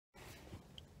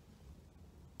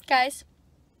Guys,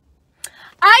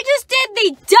 I just did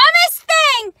the dumbest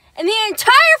thing in the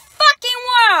entire fucking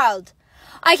world.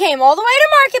 I came all the way to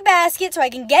Market Basket so I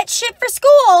can get shit for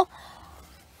school.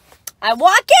 I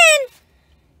walk in.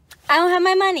 I don't have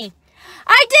my money.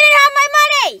 I didn't have my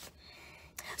money.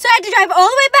 So I had to drive all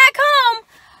the way back home.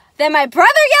 Then my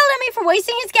brother yelled at me for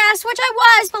wasting his gas, which I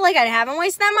was, but like I haven't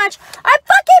wasted that much. I'm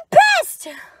fucking pissed.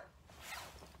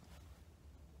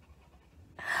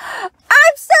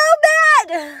 I'm so mad.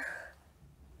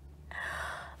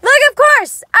 Look, of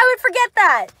course, I would forget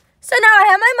that. So now I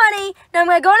have my money. Now I'm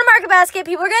going to go into Market Basket.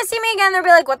 People are going to see me again. They'll be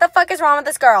like, what the fuck is wrong with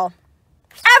this girl?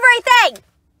 Everything.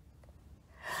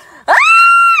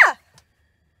 Ah!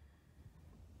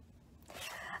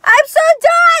 I'm so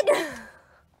done.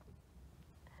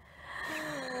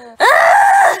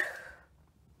 Ah!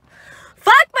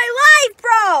 Fuck my life,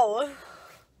 bro.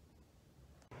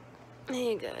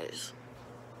 Hey, guys.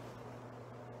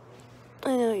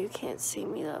 I know you can't see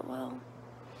me that well.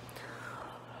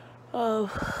 Oh,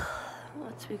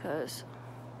 that's because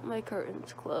my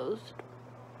curtain's closed.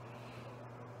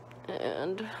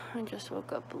 And I just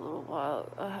woke up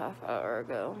a half hour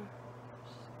ago.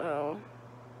 So,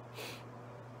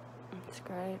 it's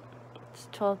great. It's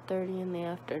 12:30 in the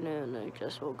afternoon. I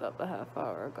just woke up a half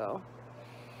hour ago.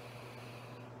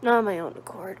 Not on my own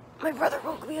accord. My brother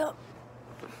woke me up.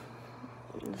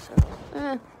 So,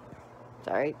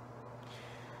 sorry.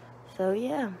 So,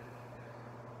 yeah.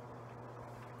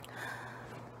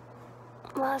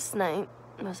 Last night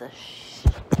was a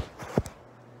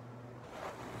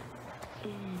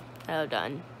Oh,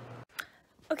 done.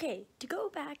 Okay, to go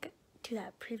back to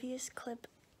that previous clip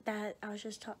that I was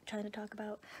just trying to talk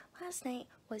about, last night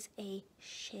was a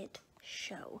shit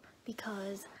show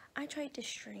because I tried to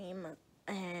stream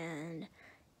and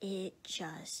it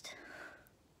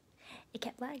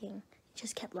kept lagging. It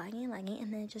just kept lagging and lagging,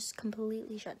 and then it just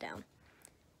completely shut down.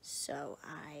 So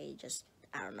I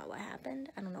don't know what happened.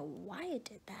 I don't know why it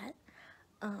did that.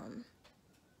 I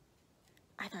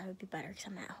thought it would be better because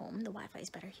I'm at home. The Wi-Fi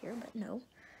is better here, but no.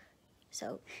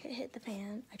 So shit hit the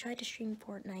fan. I tried to stream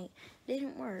Fortnite. It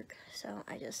didn't work. So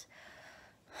I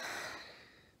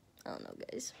don't know,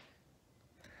 guys.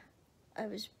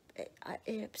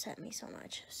 It upset me so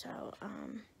much. So,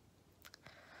 I'm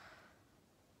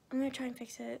going to try and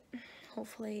fix it,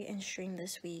 hopefully, and stream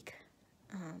this week.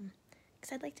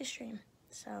 Because I'd like to stream.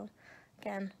 So,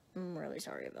 again, I'm really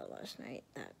sorry about last night.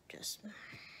 That it was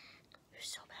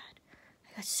so bad. I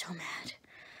got so mad.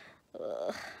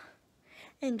 Ugh.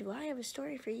 And do I have a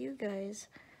story for you guys?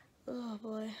 Oh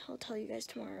boy, I'll tell you guys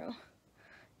tomorrow.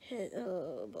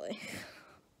 Oh boy.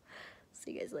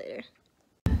 See you guys later.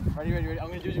 Ready. I'm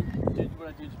gonna do what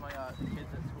I do to my kids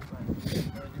at school.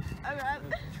 Okay.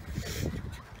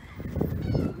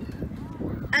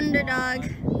 Underdog.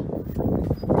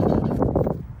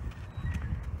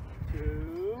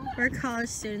 2. We're college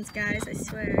students, guys, I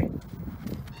swear.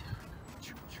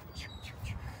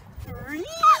 3.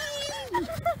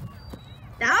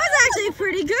 That was actually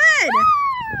pretty good.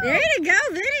 There you go,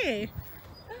 Vinny.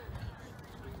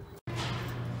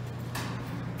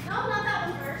 No, not that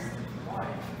one first. Why?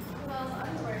 Well,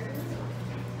 underwear.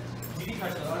 You can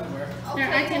touch the underwear. They're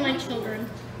acting like children.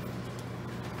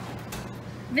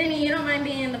 Vinny, you don't mind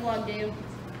being in the vlog, do you?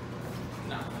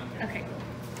 No, I don't care. Okay, cool.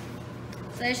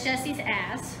 So there's Jessie's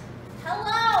ass.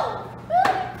 Hello!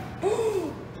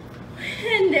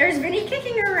 And there's Vinny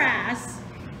kicking her ass.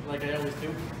 Like I always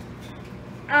do.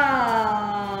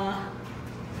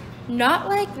 Not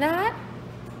like that.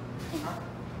 Huh?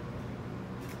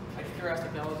 I kick your ass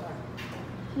like that all the time.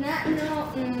 No.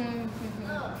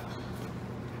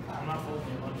 I'm not folding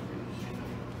your lunch for you.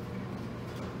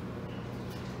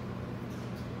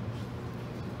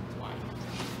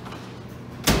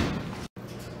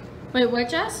 Wait, what,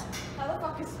 Jess? How the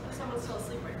fuck is someone still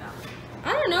asleep right now?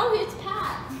 I don't know. It's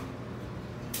Pat.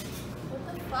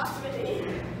 What the fuck, Vinny?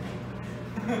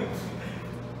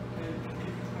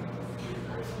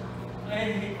 I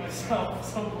hate myself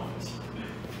so much.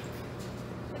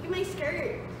 Look at my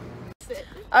skirt.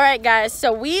 All right, guys.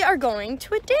 So we are going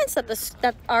to a dance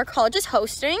that our college is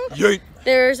hosting. Yeet.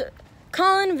 There's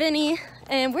Colin, Vinny,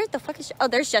 and where the fuck is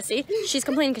there's Jessie. She's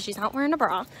complaining because she's not wearing a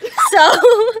bra. So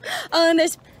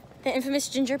there's the infamous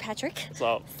Ginger Patrick.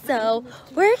 So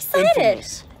we're excited.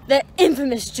 The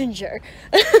infamous Ginger.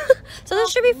 So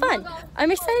this should be fun. I'm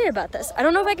excited about this. I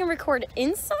don't know if I can record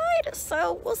inside,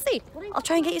 so we'll see. I'll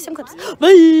try and get you some clips.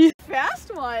 Bye. Fast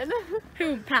one.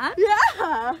 Who, Pat?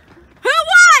 Yeah. Who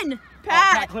won?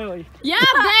 Pat, clearly. Yeah,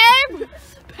 babe.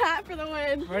 Pat for the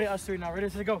win. Ready, us three now. Ready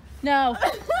to go. No.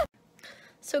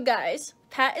 So guys,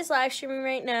 Pat is live streaming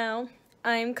right now.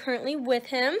 I'm currently with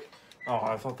him. Oh,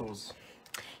 I thought that was...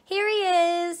 Here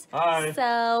he is. Hi.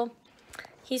 So,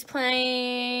 he's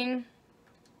playing...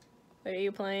 What are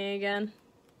you playing again?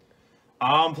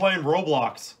 I'm playing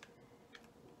Roblox.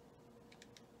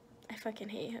 I fucking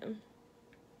hate him.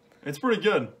 It's pretty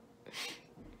good.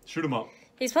 Shoot him up.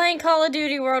 He's playing Call of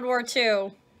Duty World War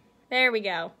II. There we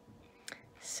go.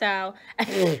 So...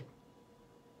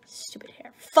 Stupid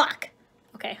hair. Fuck!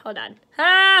 Okay, hold on.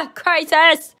 Ah!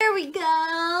 Crisis! There we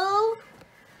go!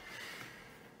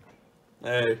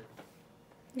 Hey.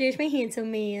 There's my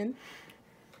handsome man.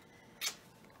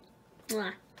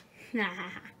 Mwah.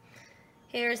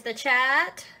 Here's the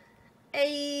chat.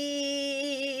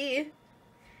 Hey.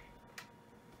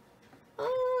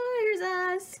 Oh, here's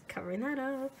us. Covering that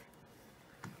up.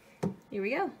 Here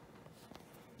we go.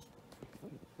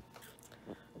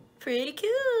 Pretty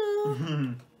cool.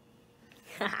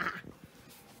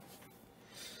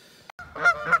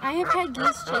 I have had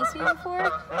geese chase me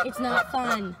before. It's not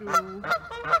fun.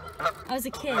 I was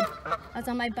a kid. I was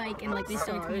on my bike and like they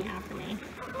started coming after me.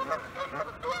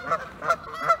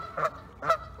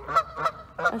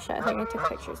 Oh shit, I think I took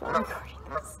pictures while recording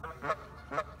this.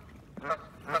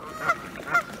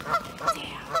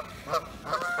 Damn.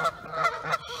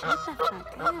 Shut the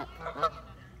fuck up.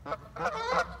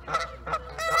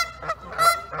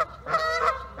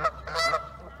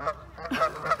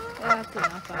 That's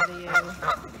enough out of you.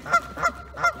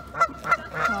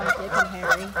 Come on, Dick and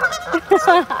Harry.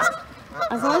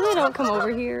 As long as they don't come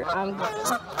over here, I'm good.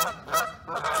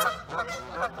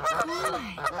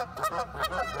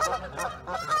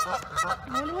 I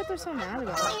wonder what they're so mad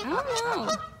about. I don't know.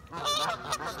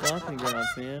 Stomping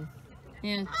grounds, man.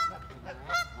 Yeah.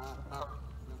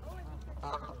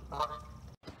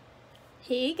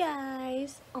 Hey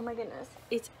guys. Oh my goodness.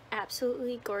 It's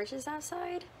absolutely gorgeous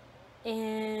outside.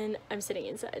 And I'm sitting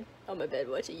inside on my bed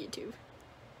watching YouTube.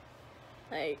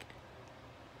 Like,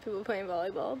 people playing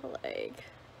volleyball, but like,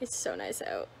 it's so nice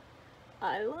out.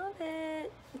 I love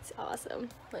it. It's awesome.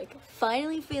 Like,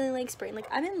 finally feeling like spring. Like,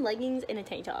 I'm in leggings and a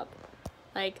tank top.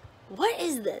 Like, what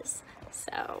is this?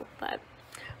 So, but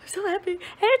I'm so happy.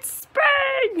 It's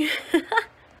spring!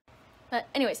 But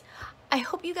anyways, I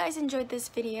hope you guys enjoyed this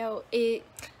video. I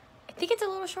think it's a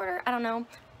little shorter. I don't know.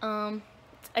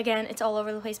 Again, it's all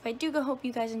over the place, but I do hope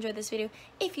you guys enjoyed this video.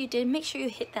 If you did, make sure you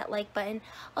hit that like button.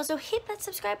 Also, hit that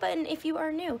subscribe button if you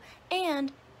are new.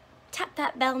 And tap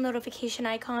that bell notification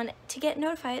icon to get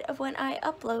notified of when I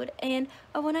upload and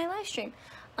of when I live stream.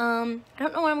 I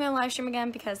don't know when I'm going to live stream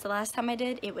again because the last time I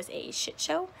did, it was a shit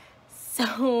show.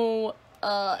 So,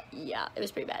 yeah, it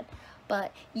was pretty bad.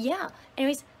 But, yeah.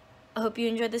 Anyways, I hope you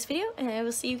enjoyed this video, and I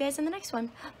will see you guys in the next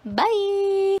one.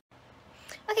 Bye!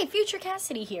 Okay, Future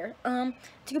Cassidy here. To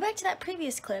go back to that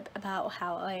previous clip about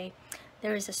how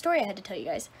there was a story I had to tell you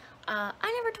guys. I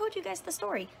never told you guys the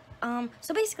story.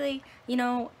 So basically, you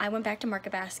know, I went back to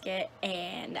Market Basket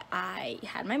and I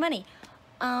had my money.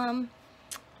 Got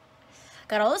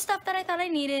all the stuff that I thought I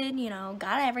needed, you know,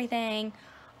 got everything.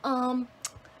 I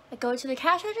go to the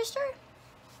cash register.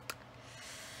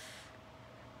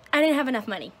 I didn't have enough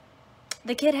money.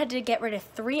 The kid had to get rid of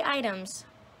 3 items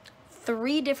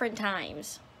 3 different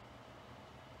times.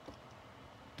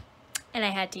 And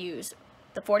I had to use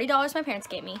the $40 my parents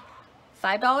gave me,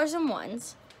 $5 in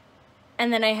ones,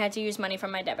 and then I had to use money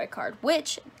from my debit card,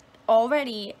 which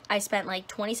already I spent like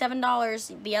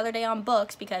 $27 the other day on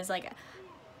books because like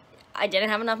I didn't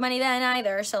have enough money then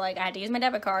either, so like I had to use my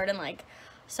debit card and like,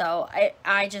 so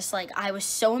I just like, I was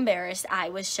so embarrassed. I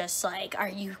was just like, are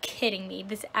you kidding me?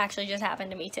 This actually just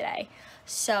happened to me today.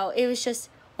 So it was just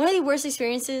one of the worst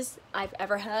experiences I've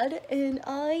ever had, and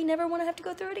I never want to have to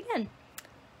go through it again.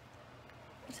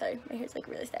 Sorry, my hair's like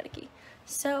really staticky.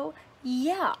 So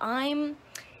yeah,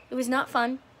 it was not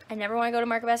fun. I never want to go to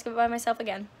Market Basket by myself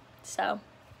again. So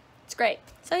it's great.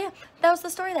 So yeah, that was the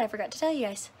story that I forgot to tell you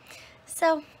guys.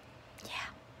 So yeah.